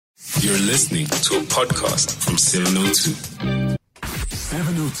You're listening to a podcast from 702.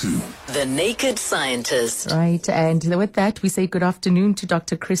 702. The Naked Scientist. Right, and with that, we say good afternoon to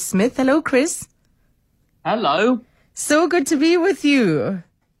Dr. Chris Smith. Hello, Chris. Hello. So good to be with you.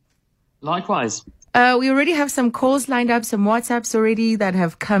 Likewise. We already have some calls lined up, some WhatsApps already that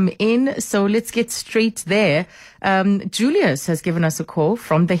have come in. So let's get straight there. Julius has given us a call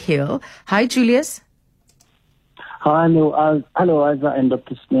from the Hill. Hi, Julius. Hello, Isa and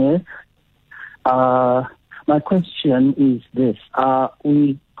Dr. Smith. My question is this.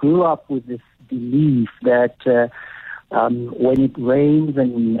 We grew up with this belief that when it rains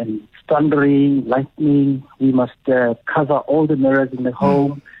and it's thundering, lightning, we must cover all the mirrors in the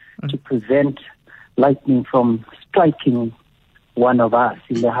home to prevent lightning from striking one of us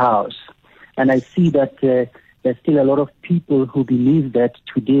in the house. And I see that there's still a lot of people who believe that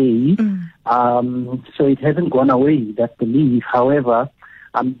today. So it hasn't gone away, that belief. However,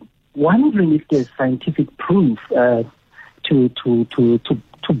 I'm wondering if there's scientific proof to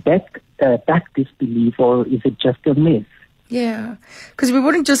back this belief, or is it just a myth? Yeah, because we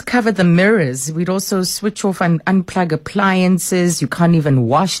wouldn't just cover the mirrors. We'd also switch off and unplug appliances. You can't even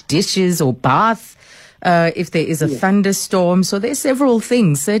wash dishes or bath if there is a thunderstorm. So there's several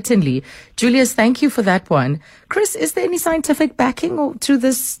things, certainly. Julius, thank you for that one. Chris, is there any scientific backing to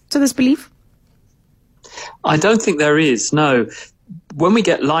this belief? I don't think there is, no. When we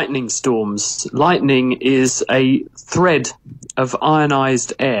get lightning storms, lightning is a thread of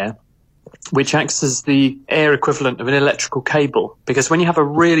ionized air which acts as the air equivalent of an electrical cable. Because when you have a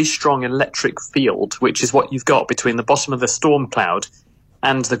really strong electric field, which is what you've got between the bottom of the storm cloud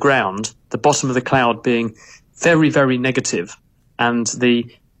and the ground, the bottom of the cloud being very, very negative, and the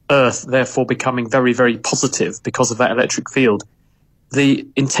Earth therefore becoming very, very positive because of that electric field, the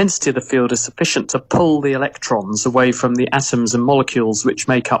intensity of the field is sufficient to pull the electrons away from the atoms and molecules which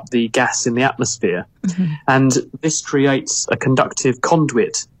make up the gas in the atmosphere. And this creates a conductive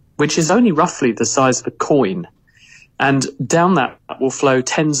conduit, which is only roughly the size of a coin. And down that will flow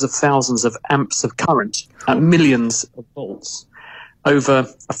tens of thousands of amps of current at millions of volts over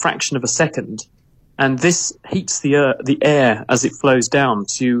a fraction of a second. And this heats the air as it flows down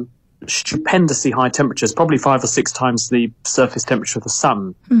to stupendously high temperatures, probably 5 or 6 times the surface temperature of the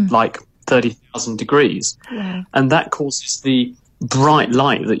sun, like 30,000 degrees. Yeah. And that causes the bright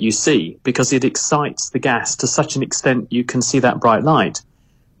light that you see, because it excites the gas to such an extent you can see that bright light.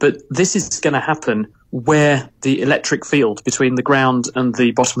 But this is going to happen where the electric field between the ground and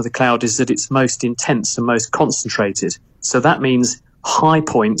the bottom of the cloud is at its most intense and most concentrated. So that means high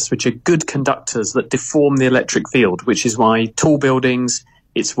points, which are good conductors that deform the electric field, which is why tall buildings,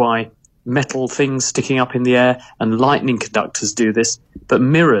 it's why metal things sticking up in the air and lightning conductors do this. But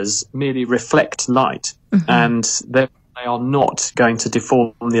mirrors merely reflect light, and they are not going to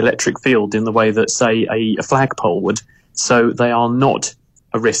deform the electric field in the way that, say, a flagpole would. So they are not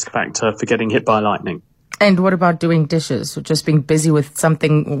a risk factor for getting hit by lightning. And what about doing dishes, or just being busy with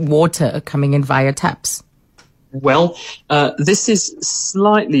something, water coming in via taps? Well, this is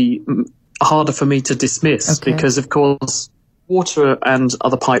slightly harder for me to dismiss because, of course, water and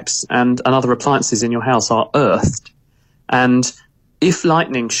other pipes and other appliances in your house are earthed. And if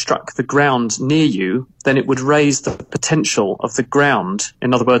lightning struck the ground near you, then it would raise the potential of the ground,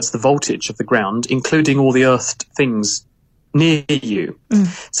 in other words, the voltage of the ground, including all the earthed things near you.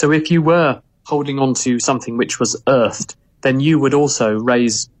 So if you were holding on to something which was earthed, then you would also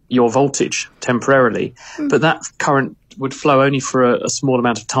raise your voltage temporarily. But that current would flow only for a small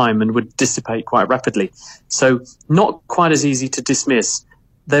amount of time and would dissipate quite rapidly. So not quite as easy to dismiss.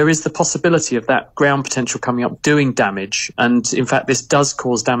 There is the possibility of that ground potential coming up doing damage. And in fact, this does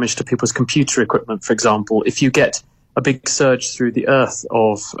cause damage to people's computer equipment, for example. If you get a big surge through the earth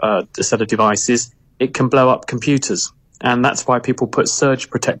of a set of devices, it can blow up computers. And that's why people put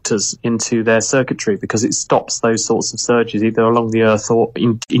surge protectors into their circuitry, because it stops those sorts of surges, either along the earth or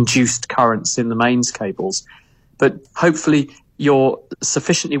induced currents in the mains cables. But hopefully you're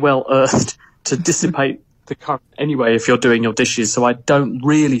sufficiently well earthed to dissipate the current anyway if you're doing your dishes. So I don't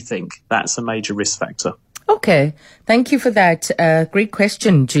really think that's a major risk factor. Okay. Thank you for that. Great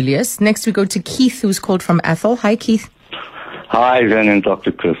question, Julius. Next we go to Keith, who's called from Athol. Hi, Keith. Hi, Zen and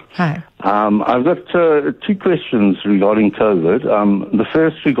Dr. Chris. Hi. I've got 2 questions regarding COVID. The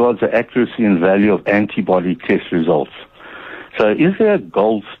first regards the accuracy and value of antibody test results. So is there a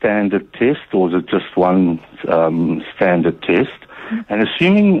gold standard test, or is it just one standard test? And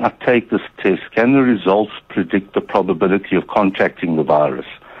assuming I take this test, can the results predict the probability of contracting the virus?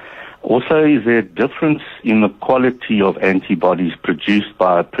 Also, is there a difference in the quality of antibodies produced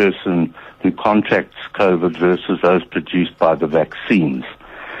by a person who contracts COVID versus those produced by the vaccines?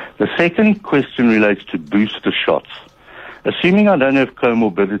 The second question relates to booster shots. Assuming I don't have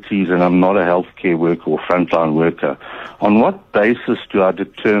comorbidities and I'm not a healthcare worker or frontline worker, on what basis do I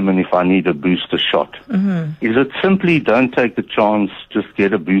determine if I need a booster shot? Mm-hmm. Is it simply don't take the chance, just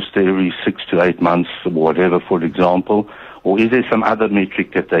get a booster every 6 to 8 months or whatever, for example? Or is there some other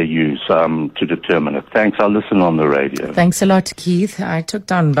metric that they use to determine it? Thanks. I'll listen on the radio. Thanks a lot, Keith. I took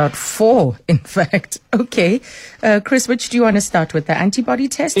down about 4, in fact. Okay. Chris, which do you want to start with? The antibody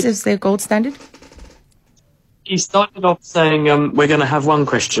test is their gold standard? He started off saying, we're going to have one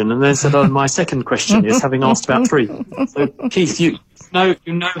question, and then said, my second question is having asked about 3. So, Keith, you know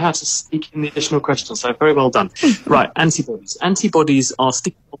how to sneak in the additional question, so very well done. Right, antibodies. Antibodies are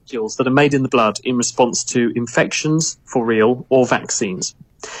sticky molecules that are made in the blood in response to infections, for real, or vaccines.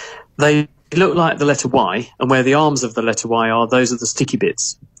 They look like the letter Y, and where the arms of the letter Y are, those are the sticky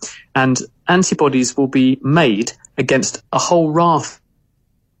bits. And antibodies will be made against a whole raft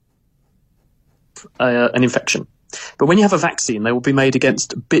an infection. But when you have a vaccine, they will be made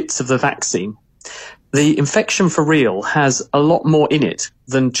against bits of the vaccine. The infection for real has a lot more in it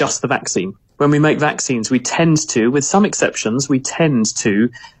than just the vaccine. When we make vaccines, we tend to, with some exceptions,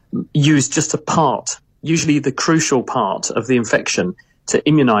 use just a part, usually the crucial part of the infection, to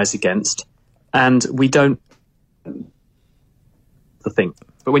immunize against, and we don't the thing.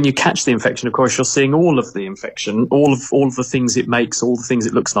 But when you catch the infection, of course, you're seeing all of the infection, all of the things it makes, all the things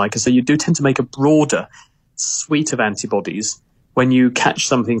it looks like. And so you do tend to make a broader suite of antibodies when you catch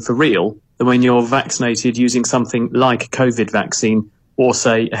something for real than when you're vaccinated using something like a COVID vaccine or,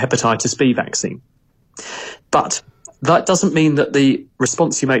 say, a hepatitis B vaccine. But that doesn't mean that the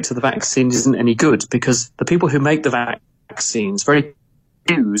response you make to the vaccine isn't any good, because the people who make the vaccines very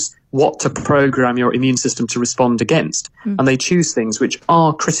choose what to program your immune system to respond against. And they choose things which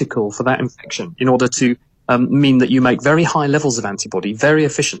are critical for that infection in order to mean that you make very high levels of antibody very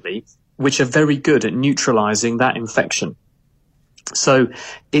efficiently, which are very good at neutralizing that infection. So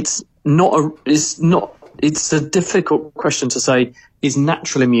it's a difficult question to say, is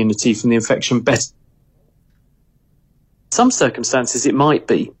natural immunity from the infection better? In some circumstances it might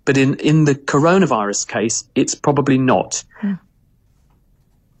be, but in the coronavirus case, it's probably not.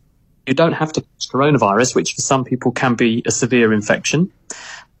 You don't have to catch coronavirus, which for some people can be a severe infection.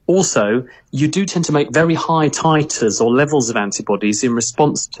 Also, you do tend to make very high titers or levels of antibodies in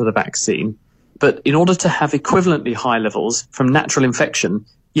response to the vaccine. But in order to have equivalently high levels from natural infection,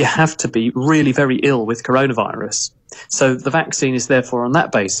 you have to be really very ill with coronavirus. So the vaccine is therefore, on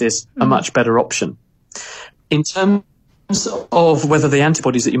that basis, a much better option. In terms of whether the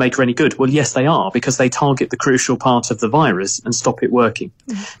antibodies that you make are any good, well, yes, they are, because they target the crucial part of the virus and stop it working.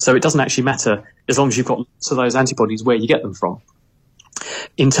 So it doesn't actually matter, as long as you've got lots of those antibodies, where you get them from.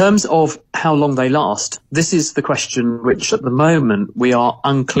 In terms of how long they last, this is the question which at the moment we are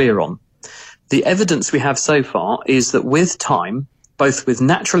unclear on. The evidence we have so far is that with time, both with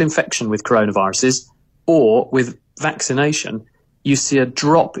natural infection with coronaviruses or with vaccination, you see a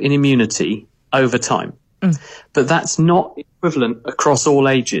drop in immunity over time. But that's not equivalent across all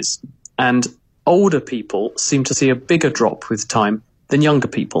ages. And older people seem to see a bigger drop with time than younger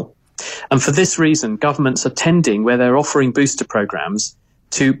people. And for this reason, governments are tending, where they're offering booster programs,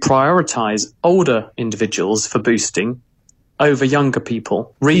 to prioritize older individuals for boosting over younger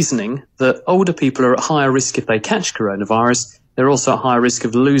people, reasoning that older people are at higher risk if they catch coronavirus. They're also at higher risk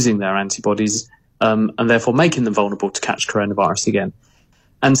of losing their antibodies and therefore making them vulnerable to catch coronavirus again.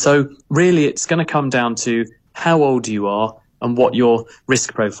 And so really it's going to come down to how old you are and what your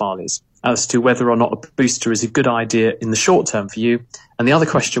risk profile is as to whether or not a booster is a good idea in the short term for you. And the other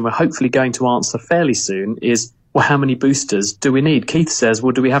question we're hopefully going to answer fairly soon is, well, how many boosters do we need? Keith says,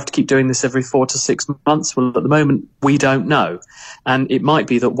 well, do we have to keep doing this every 4 to 6 months? Well, at the moment, we don't know. And it might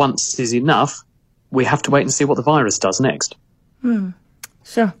be that once is enough. We have to wait and see what the virus does next.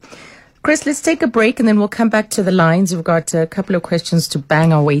 Sure. Chris, let's take a break and then we'll come back to the lines. We've got a couple of questions to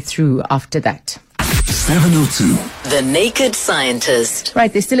bang our way through after that. 702. The Naked Scientist.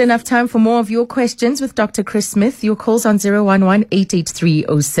 Right, there's still enough time for more of your questions with Dr. Chris Smith. Your calls on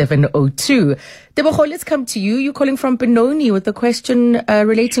 011-883-0702. Deboho, let's come to you. You're calling from Benoni with a question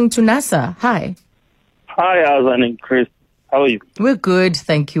relating to NASA. Hi. Hi, Azan and Chris. How are you? We're good,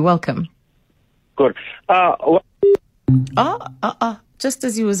 thank you. Welcome. Good. Just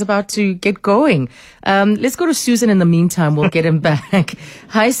as he was about to get going. Let's go to Susan in the meantime. We'll get him back.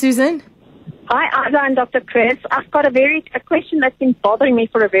 Hi, Susan. Hi, Ada and Dr. Chris. I've got a question that's been bothering me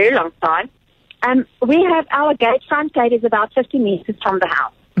for a very long time. We have our front gate is about 50 meters from the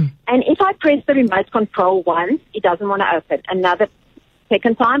house. And if I press the remote control once, it doesn't want to open. Another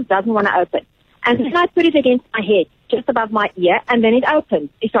second time, doesn't want to open. And then I put it against my head. just above my ear, and then it opens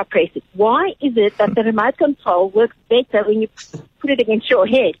if I press it. Why is it that the remote control works better when you put it against your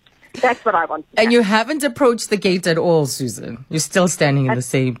head? That's what I want to know. And you haven't approached the gate at all, Susan. You're still standing in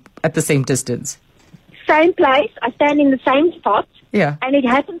at the same distance. Same place. I stand in the same spot. Yeah. And it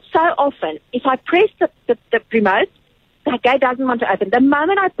happens so often. If I press the remote, the gate doesn't want to open. The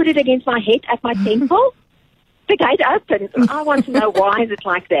moment I put it against my head at my temple, the gate opens. And I want to know why is it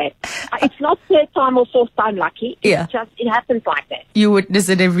like that. It's not third time or fourth time lucky. It's just, it happens like that. You witness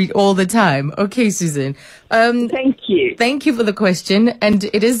it all the time. Okay, Susan. Thank you. Thank you for the question. And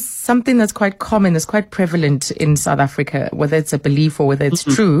it is something that's quite common, that's quite prevalent in South Africa, whether it's a belief or whether it's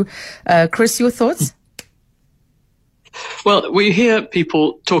true. Chris, your thoughts? Well, we hear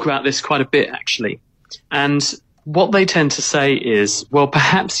people talk about this quite a bit, actually. And what they tend to say is, well,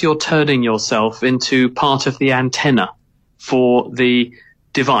 perhaps you're turning yourself into part of the antenna for the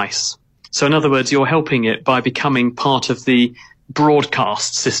device. So in other words, you're helping it by becoming part of the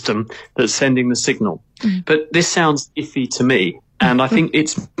broadcast system that's sending the signal. But this sounds iffy to me. And I think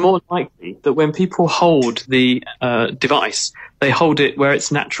it's more likely that when people hold the device, they hold it where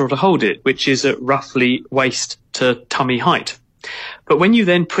it's natural to hold it, which is at roughly waist to tummy height. But when you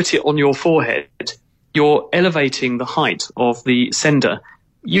then put it on your forehead, you're elevating the height of the sender.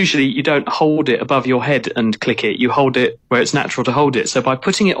 Usually you don't hold it above your head and click it. You hold it where it's natural to hold it. So by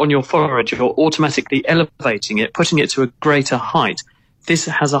putting it on your forehead, you're automatically elevating it, putting it to a greater height. This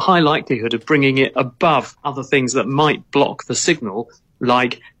has a high likelihood of bringing it above other things that might block the signal,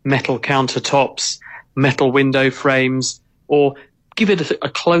 like metal countertops, metal window frames, or give it a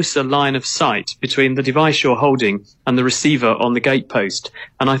closer line of sight between the device you're holding and the receiver on the gatepost.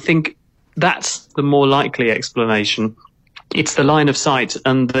 And I think that's the more likely explanation. It's the line of sight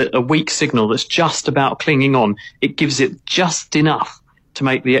and a weak signal that's just about clinging on. It gives it just enough to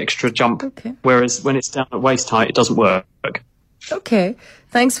make the extra jump, whereas when it's down at waist height, it doesn't work. Okay,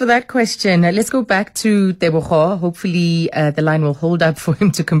 thanks for that question. Let's go back to Tebogo. Hopefully the line will hold up for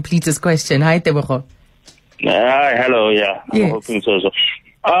him to complete his question. Hi, Tebogo. Hi, hello, yeah. I'm hoping so.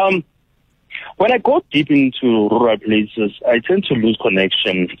 When I go deep into rural places, I tend to lose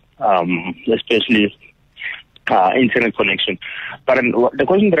connection, especially internet connection. But the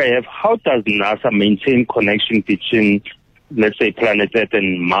question that I have, how does NASA maintain connection between, let's say, planet Earth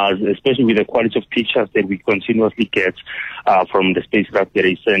and Mars, especially with the quality of pictures that we continuously get from the spacecraft that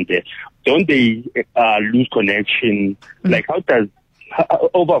they send there? Don't they lose connection? Like,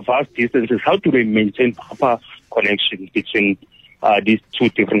 over vast distances, how do they maintain proper connection between these two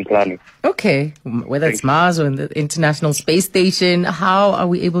different planets? Okay, whether it's Mars or the International Space Station, how are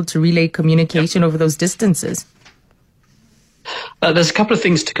we able to relay communication over those distances? There's a couple of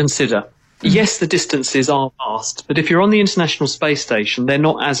things to consider. Yes, the distances are vast, but if you're on the International Space Station, they're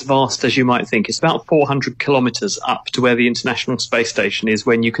not as vast as you might think. It's about 400 kilometres up to where the International Space Station is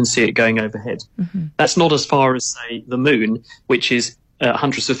when you can see it going overhead. That's not as far as, say, the Moon, which is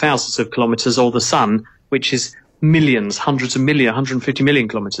hundreds of thousands of kilometres, or the Sun, which is millions, hundreds of million, 150 million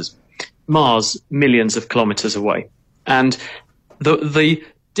kilometres. Mars, millions of kilometres away. And the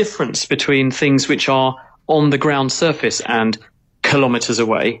difference between things which are on the ground surface and kilometres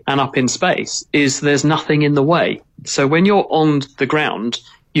away and up in space is there's nothing in the way. So when you're on the ground,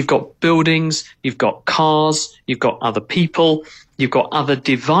 you've got buildings, you've got cars, you've got other people, you've got other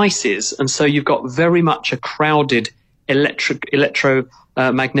devices, and so you've got very much a crowded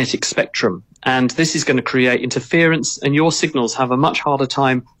electromagnetic spectrum. And this is going to create interference, and your signals have a much harder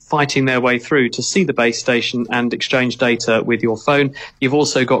time fighting their way through to see the base station and exchange data with your phone. You've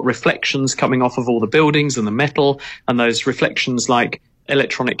also got reflections coming off of all the buildings and the metal, and those reflections, like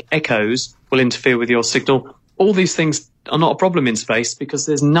electronic echoes, will interfere with your signal. All these things are not a problem in space because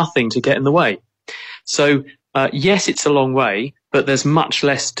there's nothing to get in the way. So, yes, it's a long way, but there's much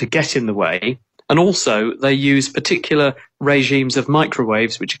less to get in the way. And also, they use particular regimes of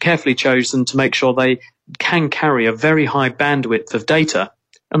microwaves, which are carefully chosen to make sure they can carry a very high bandwidth of data,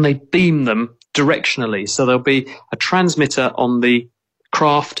 and they beam them directionally. So there'll be a transmitter on the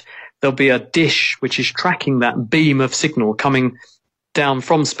craft, there'll be a dish which is tracking that beam of signal coming down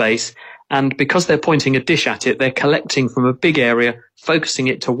from space, and because they're pointing a dish at it, they're collecting from a big area, focusing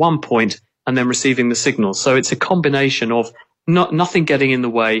it to one point, and then receiving the signal. So it's a combination of nothing getting in the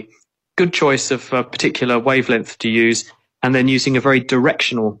way, good choice of a particular wavelength to use, and then using a very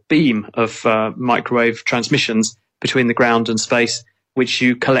directional beam of microwave transmissions between the ground and space, which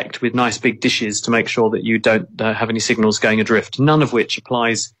you collect with nice big dishes to make sure that you don't have any signals going adrift, none of which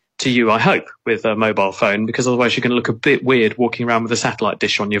applies to you, I hope, with a mobile phone, because otherwise you're going to look a bit weird walking around with a satellite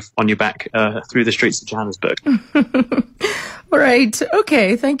dish on your back through the streets of Johannesburg. All right.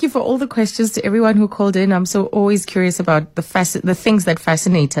 Okay. Thank you for all the questions to everyone who called in. I'm so always curious about the things that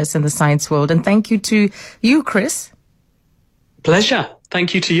fascinate us in the science world. And thank you to you, Chris. Pleasure.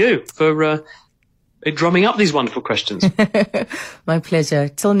 Thank you to you for drumming up these wonderful questions. My pleasure.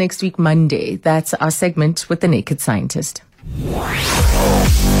 Till next week, Monday. That's our segment with the Naked Scientist.